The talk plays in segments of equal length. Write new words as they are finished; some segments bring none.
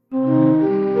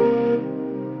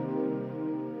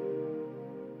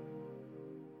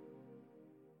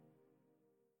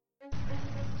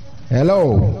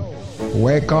Hello,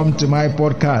 welcome to my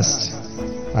podcast.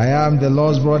 I am the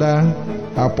lost brother,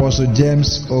 Apostle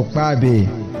James Okpabi,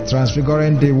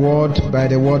 transfiguring the word by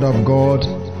the word of God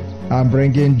and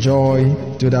bringing joy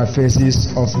to the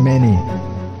faces of many.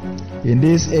 In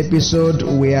this episode,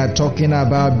 we are talking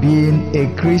about being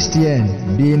a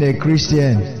Christian. Being a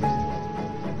Christian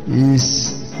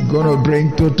is going to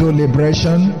bring total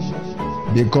liberation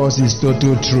because it's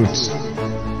total truth.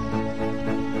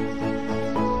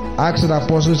 Acts of the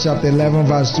Apostles chapter 11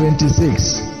 verse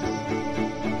 26.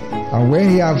 And when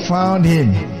he had found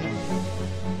him,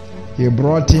 he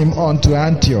brought him unto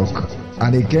Antioch.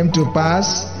 And it came to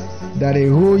pass that a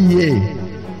whole year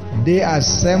they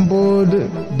assembled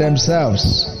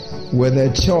themselves with the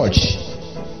church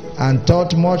and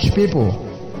taught much people.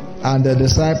 And the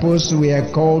disciples were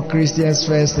called Christians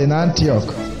first in Antioch.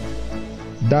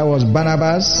 That was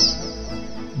Barnabas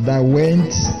that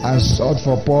went and sought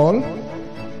for Paul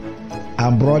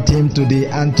and brought him to the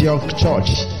Antioch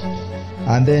church.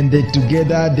 And then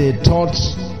together they taught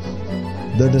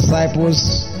the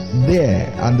disciples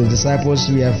there. And the disciples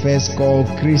were first called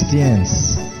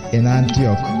Christians in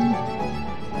Antioch.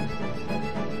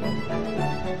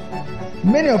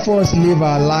 Many of us live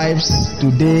our lives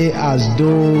today as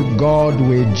though God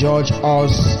will judge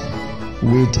us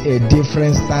with a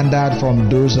different standard from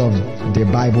those of the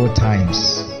Bible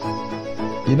times.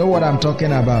 You know what I'm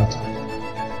talking about?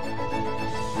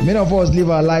 Many of us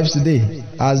live our lives today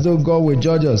as though God will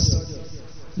judge us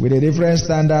with a different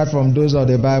standard from those of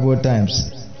the Bible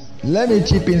times. Let me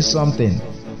chip in something.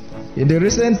 In the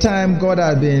recent time, God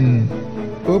has been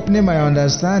opening my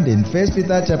understanding. 1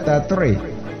 Peter chapter 3,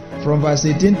 from verse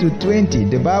 18 to 20,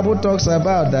 the Bible talks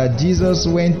about that Jesus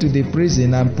went to the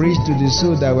prison and preached to the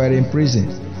souls that were in prison.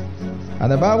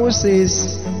 And the Bible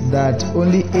says that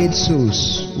only 8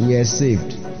 souls were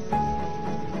saved.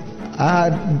 I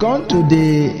had gone to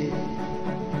the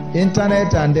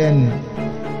internet and then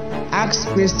asked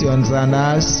questions and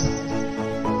asked,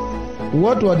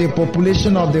 what was the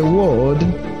population of the world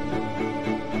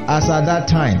as at that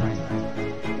time?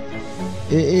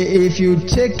 If you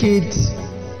check it,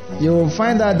 you will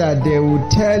find out that they will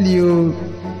tell you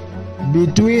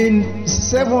between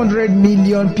 700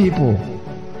 million people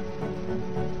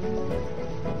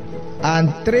and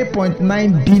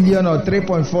 3.9 billion or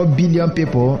 3.4 billion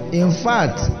people. In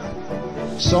fact,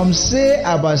 some say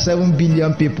about 7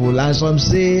 billion people and some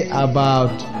say about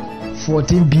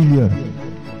 14 billion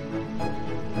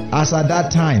as at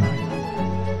that time.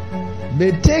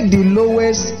 They take the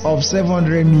lowest of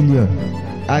 700 million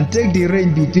and take the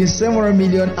range between 700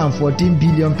 million and 14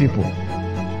 billion people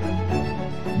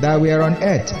that were on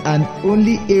earth, and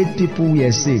only 8 people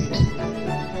were saved.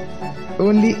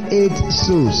 Only 8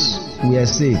 souls were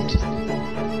saved.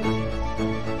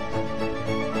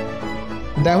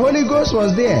 The Holy Ghost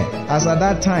was there as at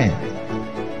that time,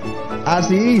 as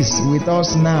He is with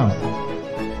us now.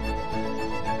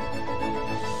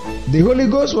 The Holy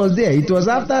Ghost was there. It was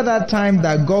after that time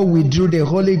that God withdrew the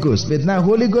Holy Ghost. But now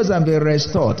Holy Ghost has been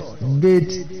restored. But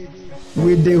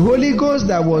with the Holy Ghost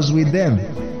that was with them,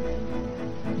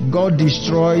 God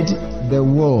destroyed the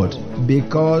world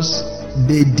because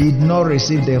they did not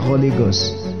receive the Holy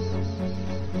Ghost.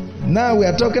 Now we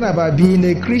are talking about being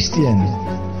a Christian.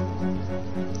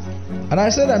 And I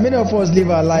said that many of us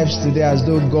live our lives today as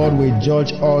though God will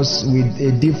judge us with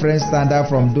a different standard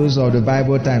from those of the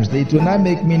Bible times. It will not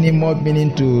make more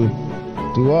meaning to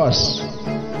us.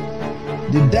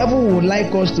 The devil would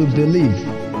like us to believe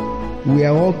we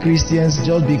are all Christians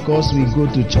just because we go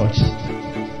to church.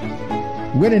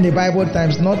 When in the Bible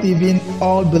times, not even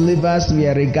all believers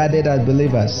were regarded as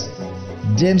believers.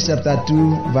 James chapter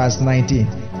 2 verse 19.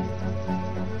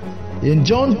 In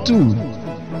John 2,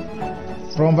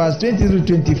 from verse 20 to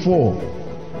 24,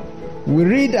 we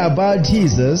read about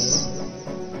Jesus,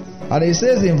 and it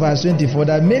says in verse 24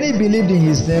 that many believed in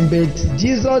His name, but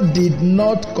Jesus did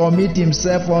not commit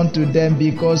Himself unto them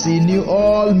because He knew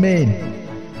all men.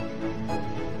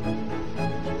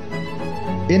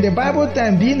 In the Bible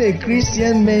time, being a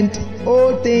Christian meant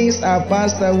all things are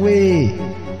passed away.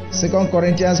 2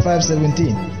 Corinthians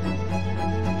 5:17.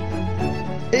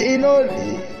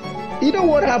 You know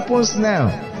what happens now?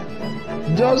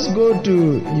 Just go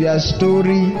to your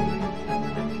story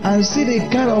and see the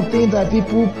kind of things that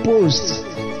people post.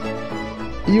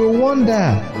 You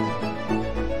wonder,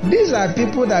 these are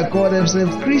people that call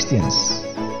themselves Christians.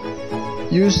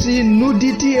 You see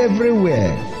nudity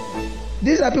everywhere.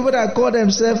 These are people that call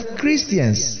themselves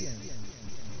Christians.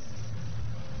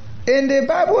 In the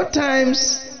Bible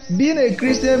times, being a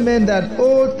Christian meant that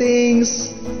all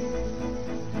things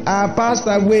are passed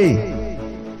away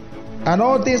and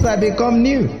all things have become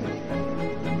new.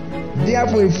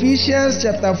 Therefore, Ephesians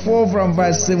chapter 4 from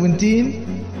verse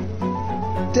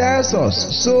 17 tells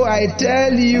us, so I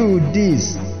tell you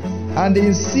this, and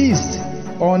insist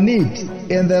on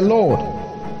it in the Lord,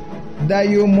 that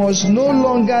you must no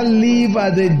longer live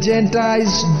as the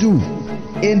Gentiles do,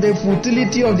 in the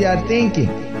futility of their thinking,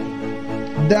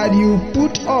 that you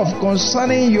put off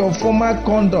concerning your former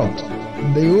conduct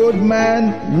the old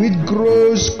man which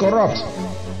grows corrupt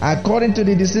according to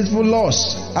the deceitful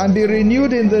lusts, and be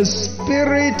renewed in the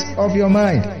spirit of your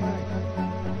mind,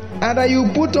 and that you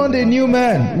put on the new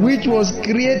man which was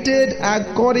created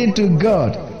according to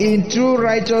God in true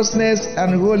righteousness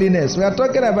and holiness. We are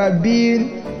talking about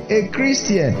being a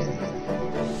Christian.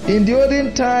 In the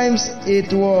olden times,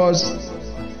 it was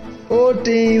all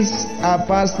things are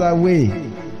passed away.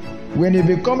 When you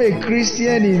become a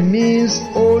Christian, it means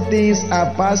all things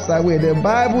are passed away. The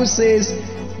Bible says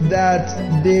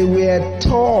that they were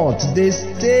taught, they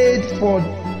stayed for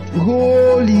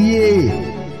whole year,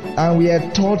 and we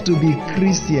are taught to be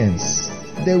Christians.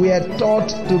 They were taught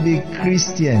to be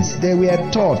Christians. They were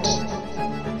taught.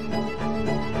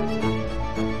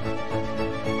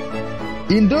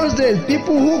 In those days,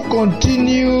 people who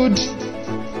continued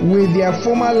with their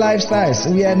former lifestyles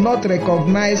were not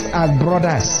recognized as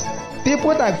brothers.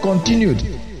 People that continued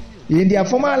in their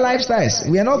former lifestyles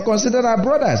were not considered as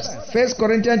brothers. 1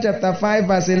 Corinthians chapter 5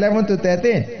 verse 11 to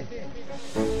 13.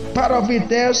 Part of it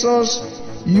tells us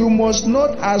you must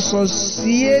not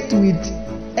associate with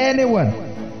anyone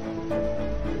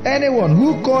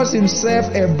who calls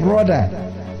himself a brother,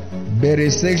 but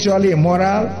is sexually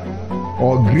immoral,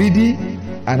 or greedy,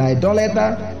 an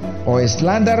idolater, or a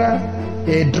slanderer,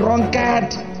 a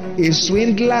drunkard, a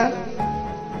swindler.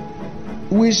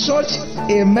 With such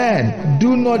a man,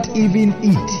 do not even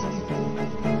eat.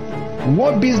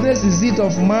 What business is it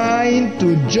of mine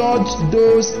to judge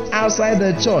those outside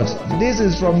the church? This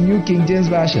is from New King James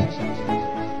Version.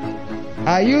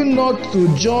 Are you not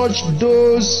to judge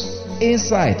those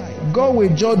inside? God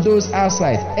will judge those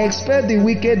outside. Expel the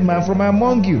wicked man from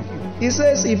among you. He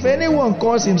says, if anyone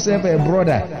calls himself a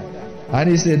brother and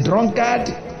is a drunkard,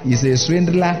 is a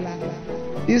swindler,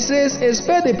 he says,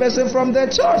 expel the person from the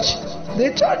church.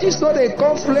 The church is not a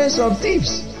confluence of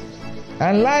thieves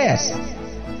and liars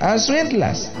and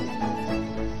swindlers.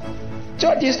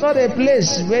 Church is not a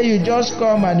place where you just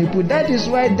come and you put. That is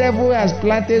why the devil has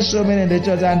planted so many in the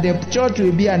church, and the church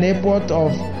will be an airport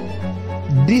of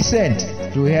descent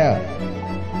to hell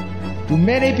to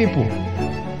many people.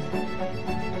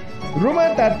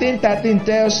 Romans 13:13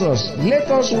 tells us,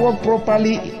 let us walk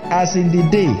properly as in the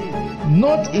day,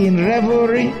 not in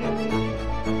revelry,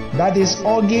 that is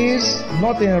orgies,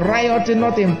 not in rioting,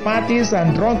 not in parties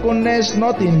and drunkenness,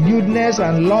 not in lewdness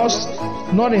and lust,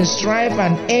 not in strife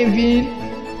and envy.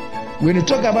 When you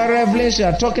talk about revelings, you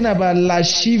are talking about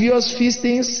lascivious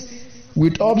feastings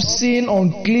with obscene,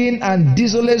 unclean and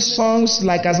desolate songs,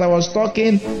 like as I was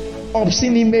talking,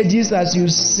 obscene images as you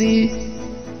see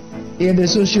in the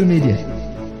social media.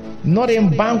 Not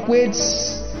in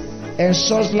banquets and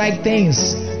such like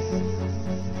things.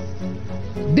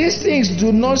 These things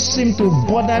do not seem to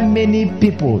bother many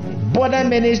people, bother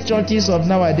many churches of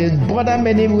nowadays, bother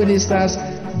many ministers,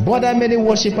 bother many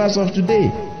worshippers of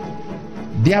today.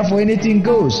 Therefore, anything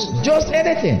goes, just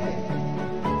anything.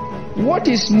 What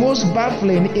is most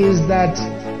baffling is that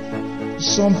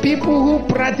some people who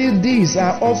practice this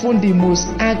are often the most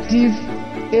active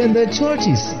in the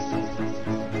churches.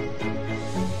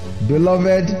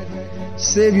 Beloved,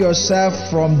 save yourself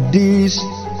from this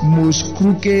most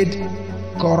crooked,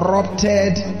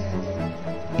 corrupted,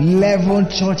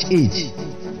 leavened church age.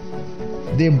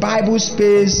 The Bible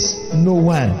spares no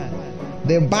one.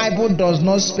 The Bible does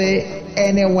not spare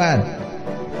anyone.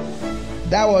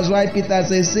 That was why Peter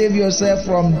says, save yourself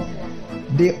from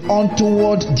the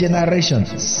untoward generation.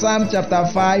 Psalm chapter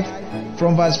 5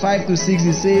 from verse 5 to 6,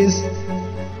 it says,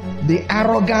 the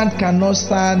arrogant cannot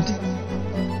stand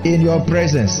in your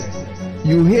presence.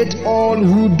 You hate all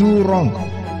who do wrong.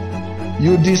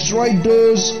 You destroy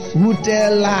those who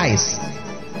tell lies.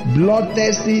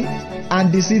 Bloodthirsty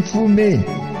and deceitful men,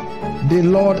 the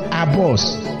Lord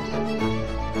abhors.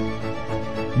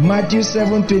 Matthew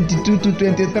 7:22 to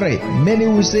 23. Many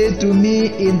will say to me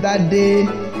in that day,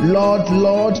 Lord,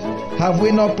 Lord, have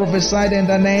we not prophesied in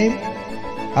thy name?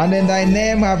 And in thy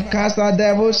name have cast out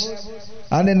devils?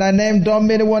 And in thy name done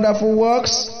many wonderful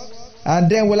works?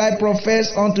 And then will I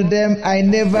profess unto them, I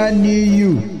never knew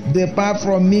you. Depart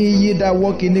from me, ye that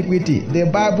walk iniquity. The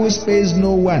Bible spares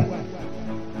no one.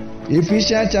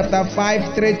 Ephesians chapter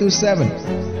 5, 3 to 7.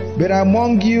 But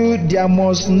among you there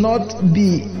must not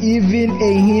be even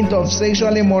a hint of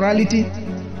sexual immorality,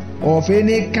 of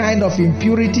any kind of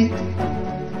impurity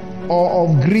or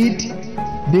of greed,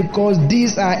 because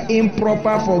these are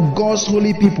improper for God's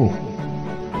holy people.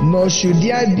 Nor should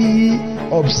there be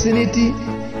obscenity,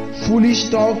 foolish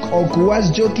talk, or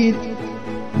coarse joking,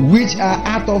 which are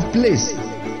out of place,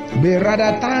 but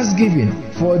rather thanksgiving.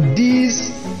 For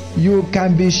this you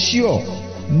can be sure,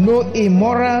 no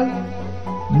immoral,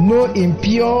 no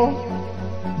impure,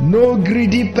 no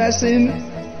greedy person,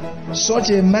 such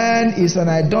a man is an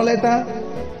idolater,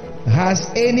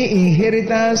 has any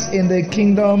inheritance in the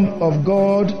kingdom of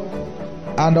God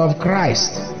and of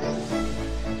Christ.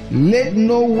 Let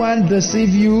no one deceive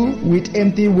you with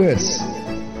empty words,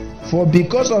 for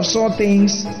because of such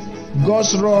things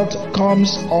God's wrath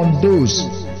comes on those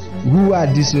who are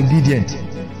disobedient.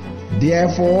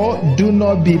 Therefore, do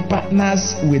not be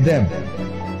partners with them.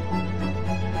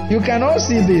 You can all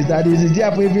see this, that it is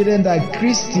therefore evident that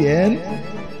Christian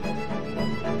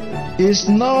is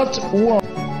not one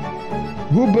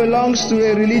who belongs to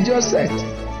a religious sect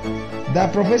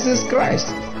that professes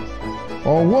Christ,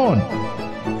 or one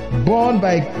born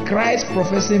by Christ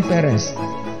professing parents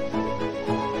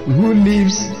who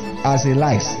lives as a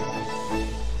lies.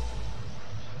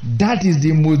 That is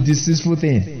the most deceitful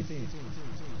thing.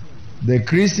 The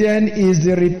Christian is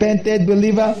the repentant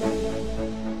believer,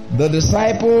 the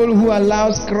disciple who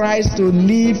allows Christ to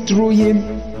live through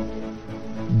him.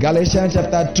 Galatians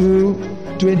chapter 2,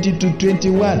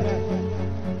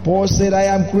 20-21. Paul said, I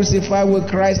am crucified with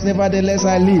Christ, nevertheless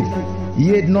I live.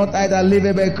 Yet not I that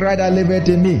liveth, but Christ that liveth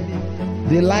in me.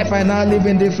 The life I now live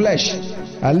in the flesh,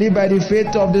 I live by the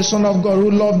faith of the Son of God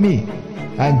who loved me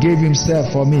and gave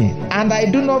himself for me. And I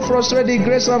do not frustrate the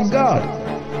grace of God.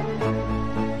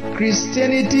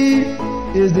 Christianity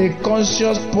is the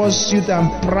conscious pursuit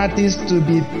and practice to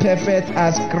be perfect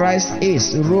as Christ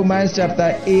is. Romans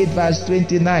chapter 8 verse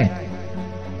 29.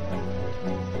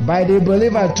 By the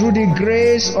believer through the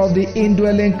grace of the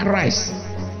indwelling Christ.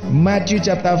 Matthew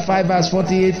chapter 5 verse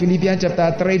 48, Philippians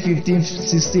chapter 3, 15,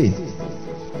 16.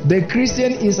 The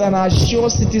Christian is an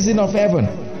assured citizen of heaven,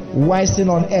 rising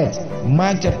on earth.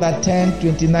 Mark chapter 10,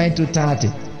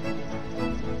 29-30.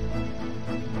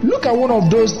 Look at one of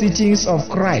those teachings of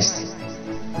Christ,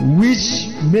 which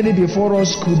many before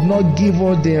us could not give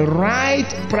us the right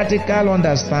practical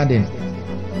understanding.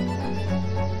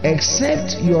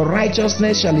 Except your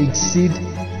righteousness shall exceed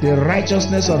the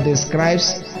righteousness of the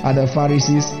scribes and the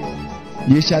Pharisees,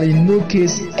 ye shall in no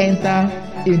case enter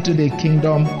into the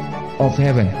kingdom of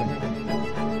heaven.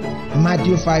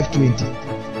 Matthew 5:20.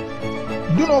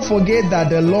 Do not forget that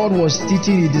the Lord was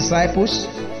teaching his disciples.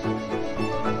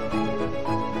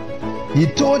 He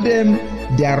told them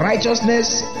their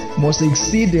righteousness must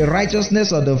exceed the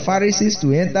righteousness of the Pharisees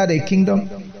to enter the kingdom.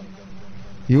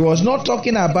 He was not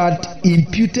talking about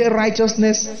imputed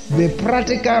righteousness, the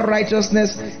practical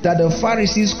righteousness that the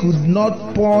Pharisees could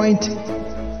not point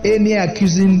any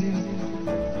accusing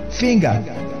finger.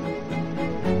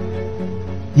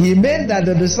 He meant that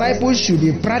the disciples should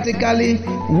be practically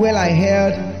well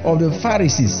ahead of the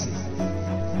Pharisees.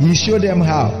 He showed them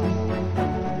how.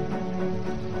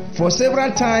 For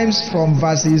several times from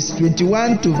verses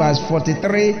 21 to verse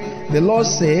 43, the Lord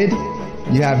said,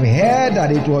 you have heard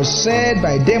that it was said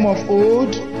by them of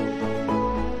old.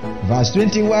 Verse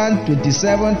 21,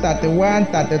 27, 31,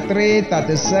 33,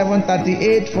 37,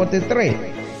 38, 43.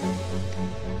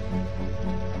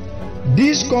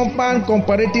 These compound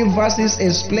comparative verses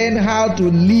explain how to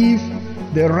live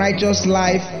the righteous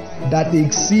life that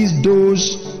exceeds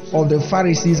those of the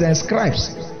Pharisees and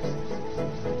scribes.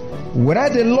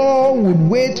 Whereas the law would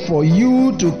wait for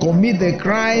you to commit the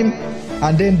crime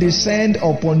and then descend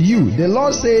upon you, the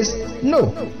Lord says,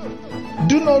 no,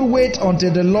 do not wait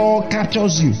until the law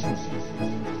captures you.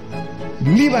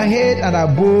 Live ahead and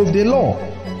above the law.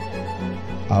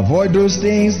 Avoid those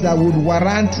things that would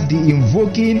warrant the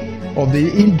invoking of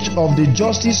the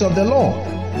justice of the law.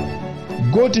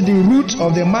 Go to the root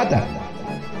of the matter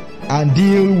and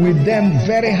deal with them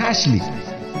very harshly,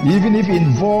 even if it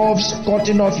involves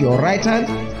cutting off your right hand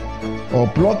or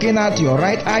plucking out your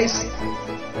right eyes.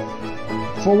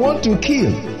 For one to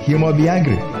kill, he must be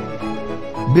angry.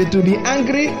 But to be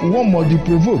angry, one must be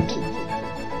provoked,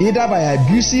 either by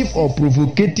abusive or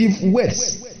provocative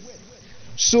words.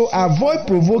 So avoid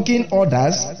provoking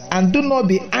others and do not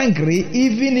be angry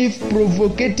even if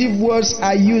provocative words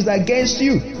are used against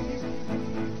you.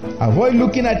 Avoid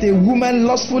looking at a woman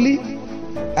lustfully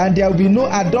and there will be no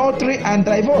adultery and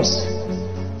divorce.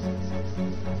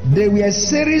 There were a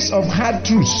series of hard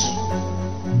truths,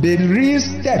 but real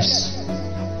steps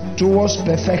towards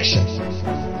perfection.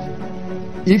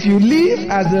 If you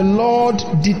live as the Lord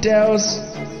details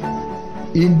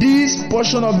in this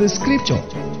portion of the scripture.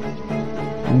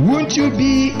 Won't you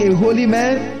be a holy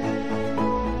man?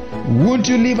 Won't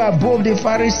you live above the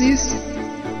Pharisees?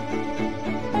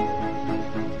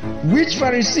 Which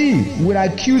Pharisee will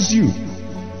accuse you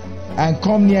and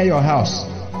come near your house?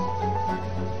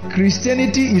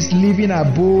 Christianity is living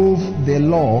above the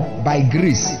law by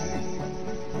grace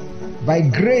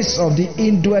of the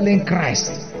indwelling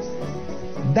Christ.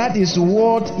 That is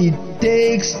what it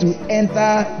takes to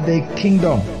enter the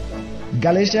kingdom.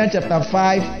 Galatians chapter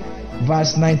 5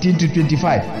 verse 19 to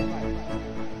 25.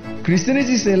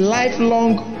 Christianity is a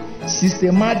lifelong,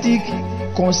 systematic,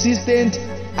 consistent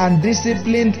and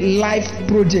disciplined life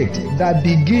project that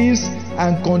begins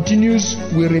and continues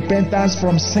with repentance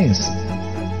from sins.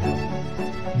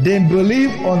 Then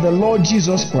believe on the Lord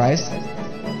Jesus Christ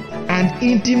and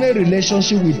intimate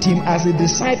relationship with Him as a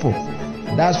disciple.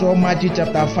 That's what Matthew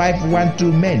chapter 5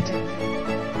 1-2 meant.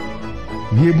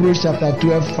 Hebrews chapter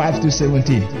 12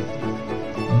 5-17.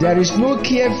 There is no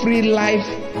carefree life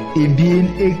in being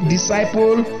a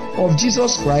disciple of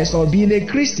Jesus Christ or being a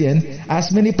Christian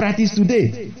as many practice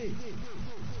today.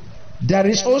 There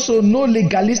is also no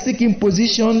legalistic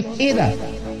imposition either.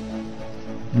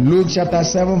 Luke chapter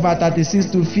 7 verse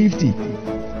 36 to 50.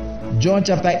 John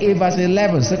chapter 8 verse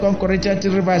 11. 2 Corinthians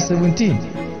 3 verse 17.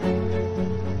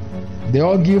 They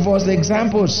all give us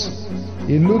examples.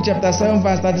 In Luke chapter 7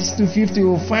 verse 36 to 50, you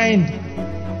will find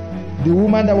the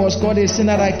woman that was called a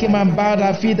sinner that came and bowed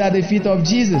her feet at the feet of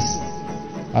Jesus.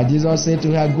 And Jesus said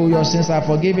to her, "Go, your sins are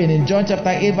forgiven." In John chapter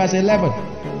 8 verse 11,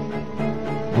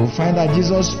 you'll find that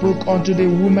Jesus spoke unto the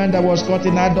woman that was caught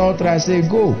in adultery and said,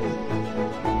 "Go,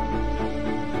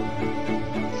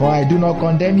 for I do not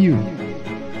condemn you."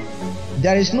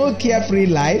 There is no carefree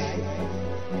life,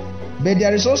 but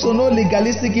there is also no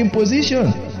legalistic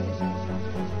imposition.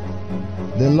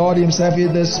 The Lord Himself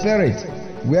is the Spirit.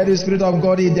 Where the Spirit of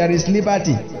God is, there is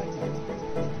liberty.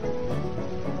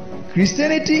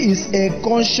 Christianity is a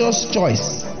conscious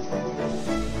choice.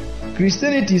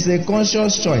 Christianity is a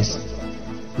conscious choice.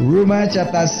 Romans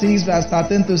chapter 6 verse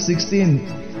 13 to 16.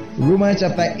 Romans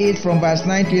chapter 8 from verse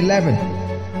 9 to 11.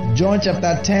 John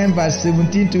chapter 10 verse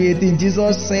 17 to 18.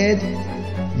 Jesus said,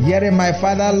 "Herein my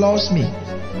Father loves me,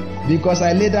 because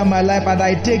I lay down my life and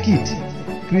I take it."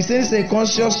 Christianity is a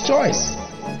conscious choice.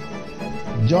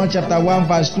 John chapter 1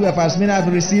 verse 12, as many have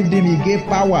received Him, He gave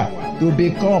power to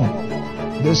become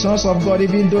the sons of God,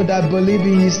 even though that believe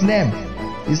in His name.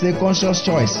 It's a conscious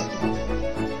choice.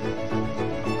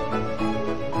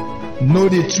 Know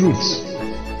the truth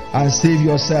and save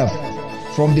yourself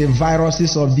from the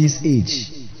viruses of this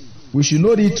age. We should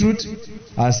know the truth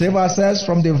and save ourselves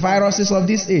from the viruses of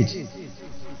this age.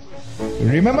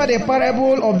 Remember the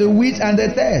parable of the wheat and the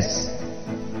tares.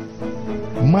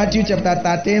 Matthew chapter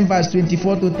 13 verse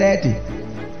 24 to 30.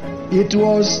 It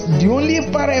was the only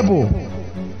parable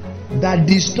that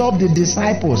disturbed the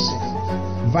disciples.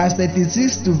 Verse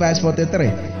 36 to verse 43.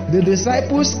 The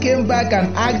disciples came back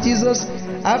and asked Jesus,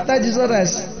 after Jesus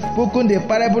has spoken the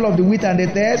parable of the wheat and the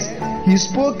tares, He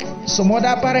spoke some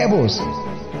other parables.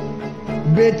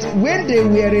 But when they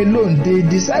were alone, the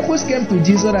disciples came to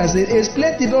Jesus and said,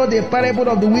 "Explain to us the parable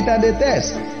of the wheat and the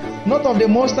tares, not of the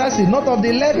mustard seed, not of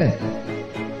the leaven,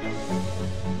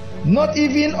 not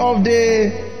even of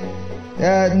the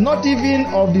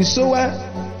sower,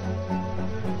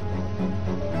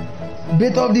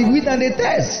 but of the wheat and the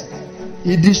tares."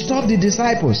 It disturbed the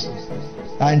disciples,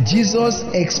 and Jesus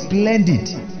explained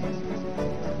it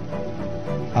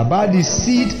about the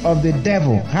seed of the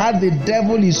devil, how the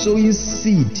devil is sowing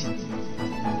seed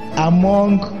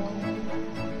among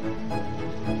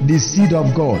the seed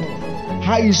of God,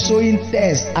 how he's sowing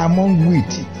tares among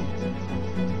wheat.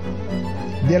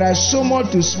 There are so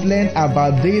much to explain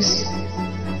about this.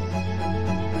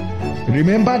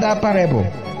 Remember that parable?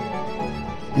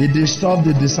 It disturbed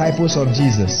the disciples of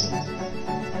Jesus.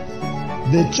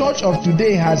 The church of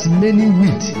today has many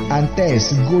wheat and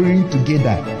tares going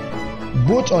together,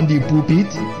 both on the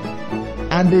pulpit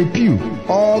and the pew,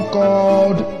 all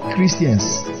called Christians.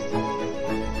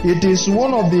 It is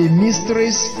one of the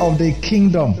mysteries of the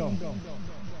kingdom.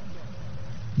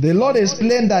 The Lord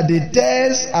explained that the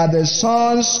tares are the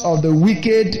sons of the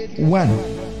wicked one.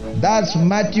 That's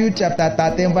Matthew chapter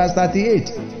 13 verse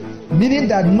 38. Meaning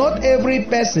that not every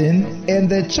person in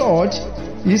the church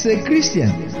is a Christian.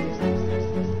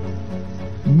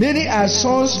 Many are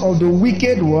sons of the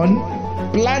wicked one,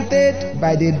 planted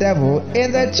by the devil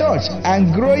in the church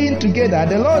and growing together.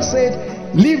 The Lord said,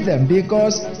 leave them,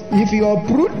 because if you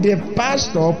uproot the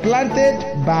pastor planted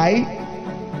by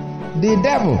the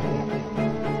devil,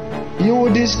 you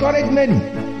will discourage many.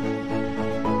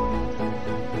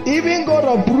 Even God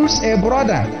uproots a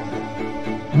brother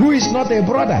who is not a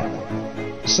brother.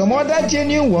 Some other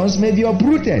genuine ones may be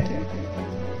uprooted.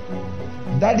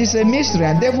 That is a mystery,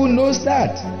 and the devil knows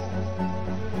that.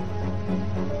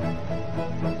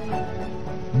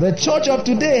 The church of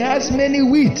today has many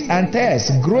wheat and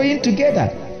tares growing together,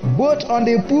 both on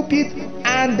the pulpit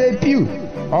and the pew,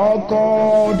 all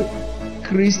called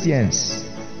Christians.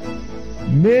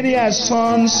 Many are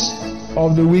sons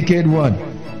of the wicked one.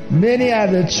 Many are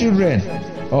the children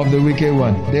of the wicked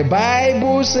one. The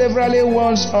Bible severally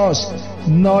warns us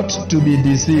not to be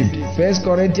deceived. 1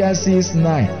 Corinthians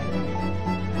 6:9.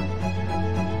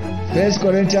 1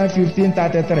 Corinthians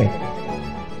 15:33.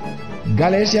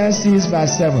 Galatians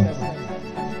 6:7.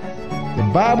 The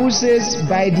Bible says,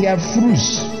 by their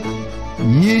fruits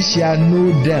ye shall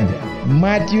know them.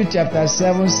 Matthew chapter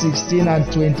 7:16 and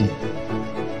 20.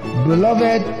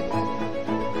 Beloved,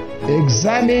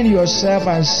 examine yourself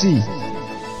and see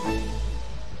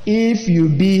if you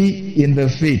be in the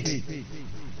faith.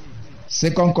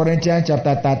 2 Corinthians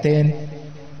chapter 13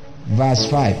 verse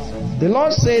 5. The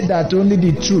Lord said that only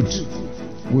the truth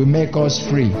will make us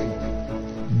free.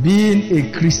 Being a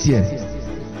Christian,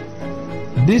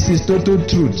 this is total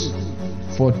truth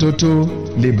for total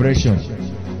liberation.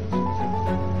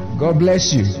 God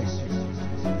bless you.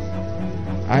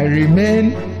 I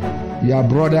remain your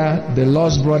brother, the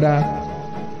lost brother,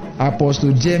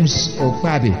 Apostle James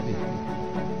Okpabi,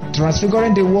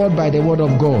 transfiguring the world by the word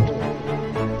of God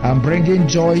and bringing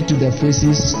joy to the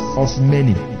faces of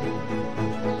many.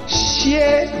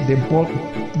 Share the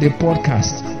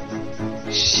podcast.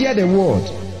 Share the word.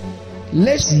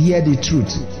 Let's hear the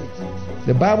truth.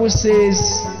 The Bible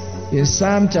says in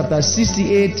Psalm chapter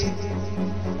 68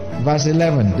 verse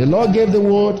 11, the Lord gave the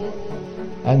word,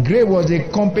 and great was the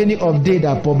company of they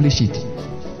that publish it.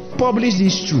 Publish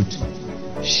this truth.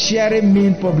 Sharing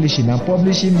means publishing, and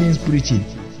publishing means preaching.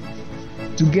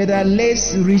 Together,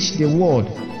 let's reach the world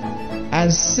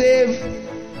and save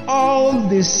all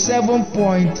the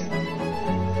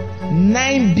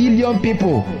 7.9 billion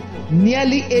people,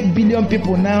 nearly 8 billion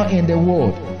people now in the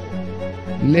world.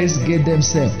 Let's get them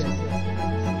saved.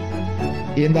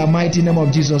 In the mighty name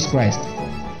of Jesus Christ.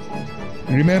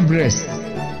 Remain blessed.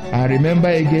 And remember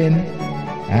again,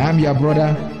 I am your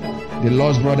brother, the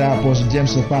lost brother, Apostle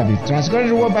James Okpabi, transferring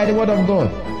the word by the word of God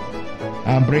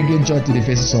and bringing joy to the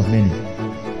faces of many.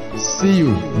 See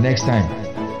you next time.